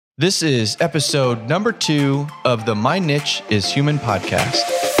This is episode number 2 of the My Niche is Human podcast.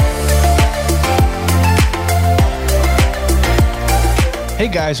 Hey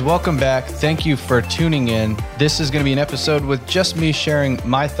guys, welcome back. Thank you for tuning in. This is going to be an episode with just me sharing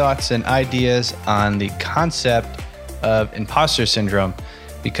my thoughts and ideas on the concept of imposter syndrome,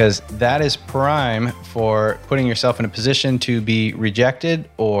 because that is prime for putting yourself in a position to be rejected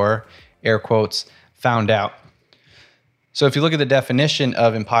or, air quotes, found out. So if you look at the definition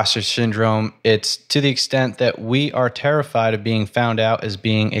of imposter syndrome, it's to the extent that we are terrified of being found out as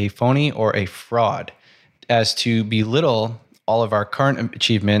being a phony or a fraud, as to belittle all of our current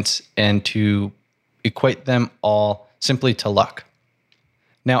achievements and to equate them all simply to luck.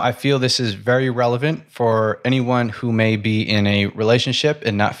 Now, I feel this is very relevant for anyone who may be in a relationship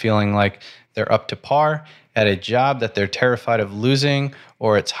and not feeling like they're up to par, at a job that they're terrified of losing,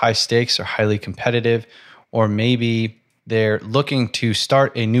 or it's high stakes or highly competitive, or maybe they're looking to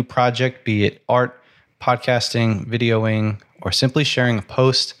start a new project, be it art, podcasting, videoing, or simply sharing a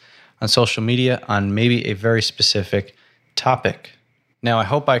post on social media on maybe a very specific topic. Now, I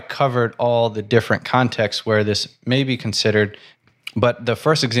hope I covered all the different contexts where this may be considered, but the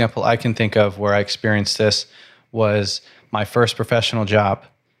first example I can think of where I experienced this was my first professional job.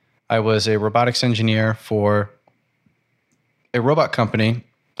 I was a robotics engineer for a robot company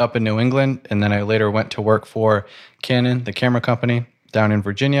up in New England, and then I later went to work for Canon, the camera company, down in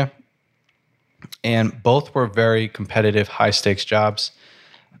Virginia. And both were very competitive, high-stakes jobs.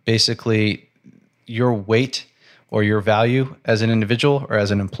 Basically, your weight or your value as an individual or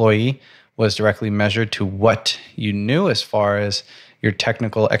as an employee was directly measured to what you knew as far as your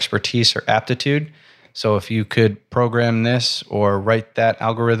technical expertise or aptitude. So if you could program this or write that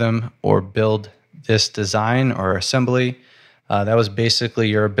algorithm or build this design or assembly, that was basically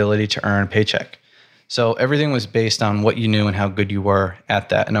your ability to earn a paycheck. So everything was based on what you knew and how good you were at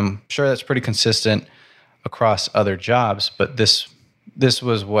that. And I'm sure that's pretty consistent across other jobs, but this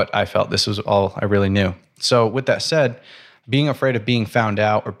was what I felt. This was all I really knew. So with that said, being afraid of being found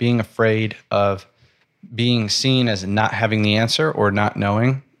out or being afraid of being seen as not having the answer or not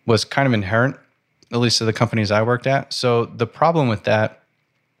knowing was kind of inherent, at least to the companies I worked at. So the problem with that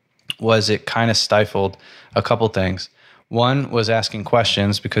was it kind of stifled a couple things. One was asking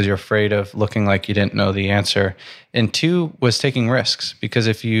questions because you're afraid of looking like you didn't know the answer. And two was taking risks, because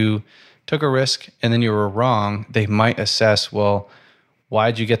if you took a risk and then you were wrong, they might assess, well,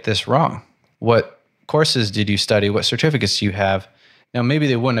 why'd you get this wrong? What courses did you study? What certificates do you have? Now, maybe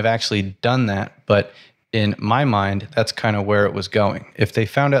they wouldn't have actually done that, but in my mind, that's kind of where it was going. If they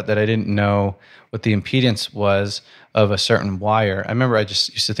found out that I didn't know what the impedance was of a certain wire, I remember I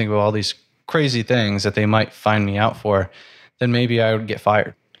just used to think about all these crazy things that they might find me out for, then maybe I would get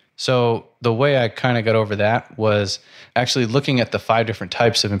fired. So the way I kind of got over that was actually looking at the 5 different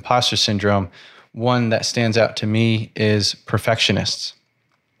types of imposter syndrome. One that stands out to me is perfectionists.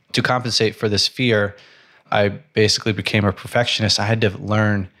 To compensate for this fear, I basically became a perfectionist. I had to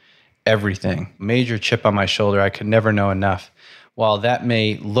learn everything. Major chip on my shoulder. I could never know enough. While that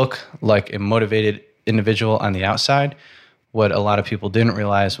may look like a motivated individual on the outside, what a lot of people didn't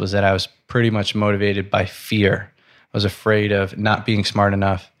realize was that I was pretty much motivated by fear. I was afraid of not being smart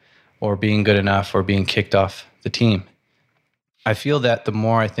enough or being good enough or being kicked off the team. I feel that the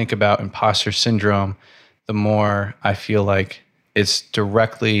more I think about imposter syndrome, the more I feel like it's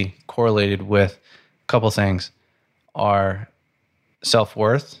directly correlated with a couple things: our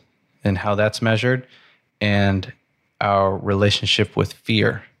self-worth and how that's measured, and our relationship with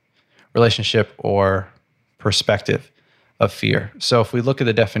fear, relationship or perspective of fear. So if we look at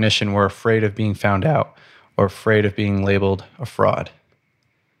the definition, we're afraid of being found out or afraid of being labeled a fraud.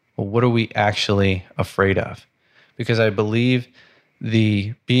 Well, what are we actually afraid of? Because I believe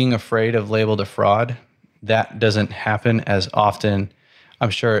the being afraid of labeled a fraud, that doesn't happen as often.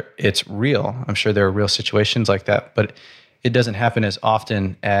 I'm sure it's real. I'm sure there are real situations like that, but it doesn't happen as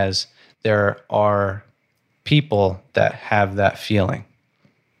often as there are people that have that feeling.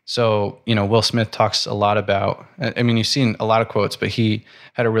 So, Will Smith talks a lot about, you've seen a lot of quotes, but he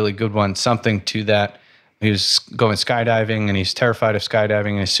had a really good one, something to that. He was going skydiving and he's terrified of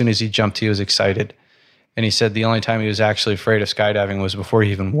skydiving. And as soon as he jumped, he was excited. And he said the only time he was actually afraid of skydiving was before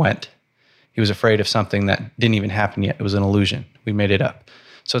he even went. He was afraid of something that didn't even happen yet. It was an illusion. We made it up.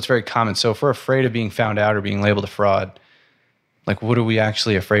 So it's very common. So if we're afraid of being found out or being labeled a fraud, like, what are we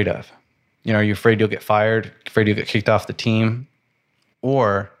actually afraid of? Are you afraid you'll get fired? Afraid you'll get kicked off the team?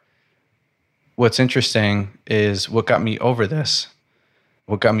 Or what's interesting is what got me over this.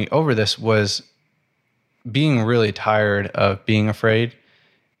 What got me over this was being really tired of being afraid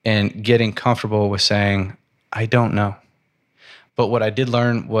and getting comfortable with saying, I don't know. But what I did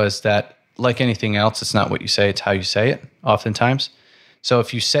learn was that, like anything else, it's not what you say, it's how you say it, oftentimes. So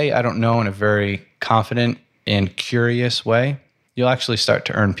if you say, I don't know, in a very confident and curious way, you'll actually start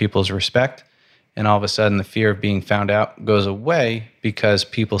to earn people's respect. And all of a sudden, the fear of being found out goes away because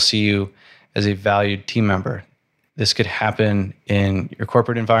people see you as a valued team member. This could happen in your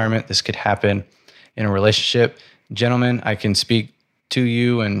corporate environment. This could happen in a relationship. Gentlemen, I can speak to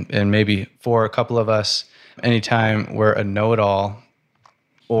you and maybe for a couple of us, anytime we're a know-it-all,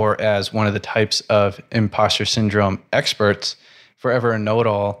 or as one of the types of imposter syndrome experts, forever a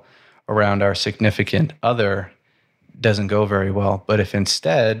know-it-all around our significant other doesn't go very well. But if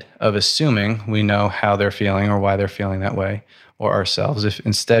instead of assuming we know how they're feeling or why they're feeling that way, or ourselves, if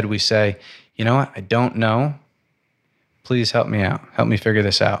instead we say, you know what, I don't know, please help me out. Help me figure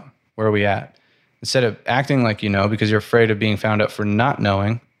this out. Where are we at? Instead of acting like you know because you're afraid of being found out for not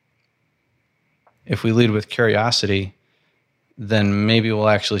knowing, if we lead with curiosity, then maybe we'll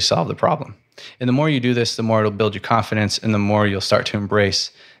actually solve the problem. And the more you do this, the more it'll build your confidence and the more you'll start to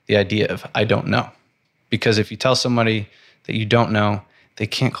embrace the idea of I don't know. Because if you tell somebody that you don't know, they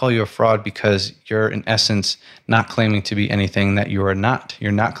can't call you a fraud because you're in essence not claiming to be anything that you are not.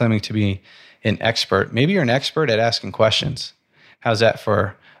 You're not claiming to be an expert. Maybe you're an expert at asking questions. How's that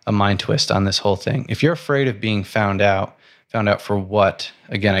for a mind twist on this whole thing? If you're afraid of being found out for what?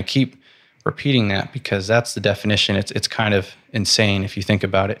 Again, I keep repeating that because that's the definition. It's kind of insane if you think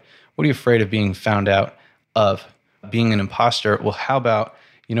about it. What are you afraid of being found out of? Being an imposter? Well, how about,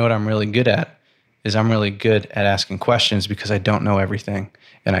 you know what I'm really good at? Is I'm really good at asking questions because I don't know everything.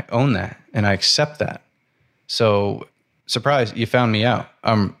 And I own that and I accept that. So, surprise, you found me out.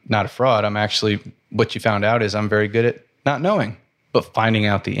 I'm not a fraud. I'm actually, what you found out is I'm very good at not knowing, but finding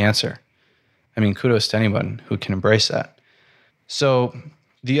out the answer. I mean, kudos to anyone who can embrace that. So,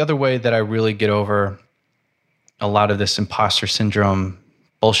 the other way that I really get over a lot of this imposter syndrome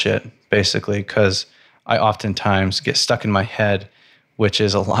bullshit, basically, because I oftentimes get stuck in my head, which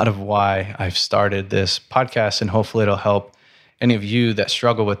is a lot of why I've started this podcast, and hopefully it'll help any of you that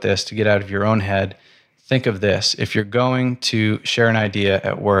struggle with this to get out of your own head. Think of this. If you're going to share an idea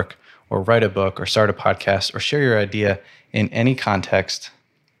at work or write a book or start a podcast or share your idea in any context,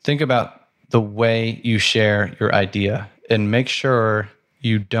 think about the way you share your idea and make sure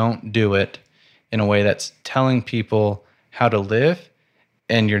you don't do it in a way that's telling people how to live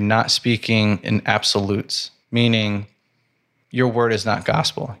and you're not speaking in absolutes, meaning your word is not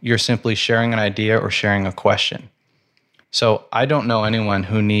gospel. You're simply sharing an idea or sharing a question. So I don't know anyone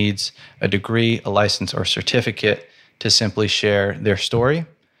who needs a degree, a license, or certificate to simply share their story.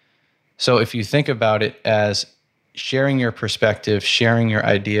 So if you think about it as sharing your perspective, sharing your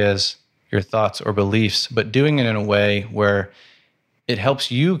ideas, your thoughts or beliefs, but doing it in a way where it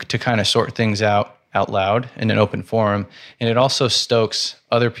helps you to kind of sort things out loud in an open forum, and it also stokes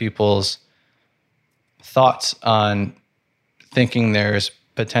other people's thoughts on thinking there's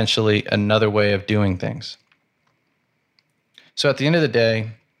potentially another way of doing things. So at the end of the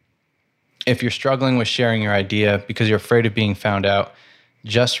day, if you're struggling with sharing your idea because you're afraid of being found out,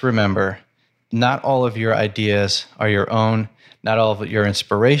 just remember, not all of your ideas are your own. Not all of your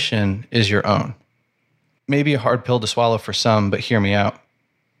inspiration is your own. Maybe a hard pill to swallow for some, but hear me out.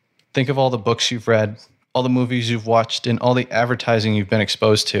 Think of all the books you've read, all the movies you've watched, and all the advertising you've been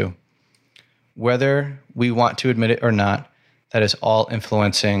exposed to. Whether we want to admit it or not, that is all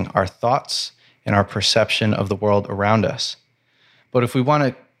influencing our thoughts and our perception of the world around us. But if we want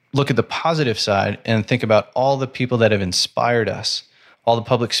to look at the positive side and think about all the people that have inspired us, all the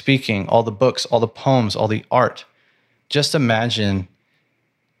public speaking, all the books, all the poems, all the art, just imagine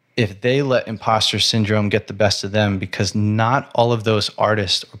if they let imposter syndrome get the best of them, because not all of those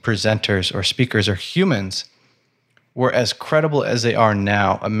artists or presenters or speakers or humans were as credible as they are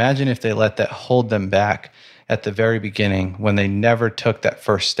now. Imagine if they let that hold them back at the very beginning when they never took that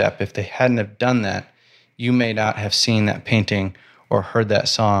first step. If they hadn't have done that, you may not have seen that painting or heard that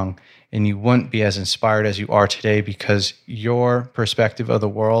song, and you wouldn't be as inspired as you are today, because your perspective of the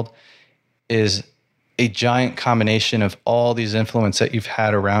world is a giant combination of all these influence that you've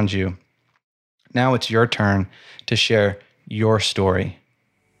had around you. Now it's your turn to share your story,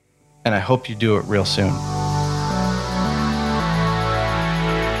 and I hope you do it real soon.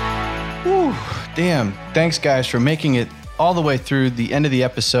 Whew, damn. Thanks, guys, for making it all the way through the end of the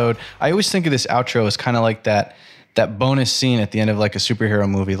episode. I always think of this outro as kind of like that that bonus scene at the end of like a superhero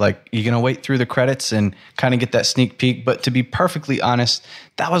movie. Like, you're going to wait through the credits and kind of get that sneak peek. But to be perfectly honest,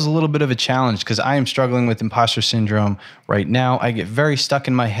 that was a little bit of a challenge because I am struggling with imposter syndrome right now. I get very stuck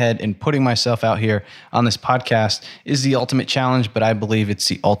in my head, and putting myself out here on this podcast is the ultimate challenge, but I believe it's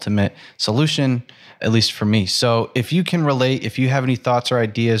the ultimate solution, at least for me. So if you can relate, if you have any thoughts or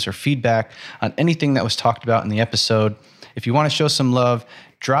ideas or feedback on anything that was talked about in the episode, if you want to show some love,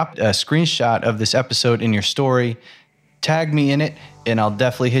 drop a screenshot of this episode in your story, tag me in it, and I'll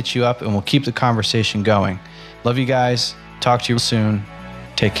definitely hit you up and we'll keep the conversation going. Love you guys. Talk to you soon.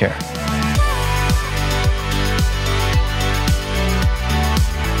 Take care.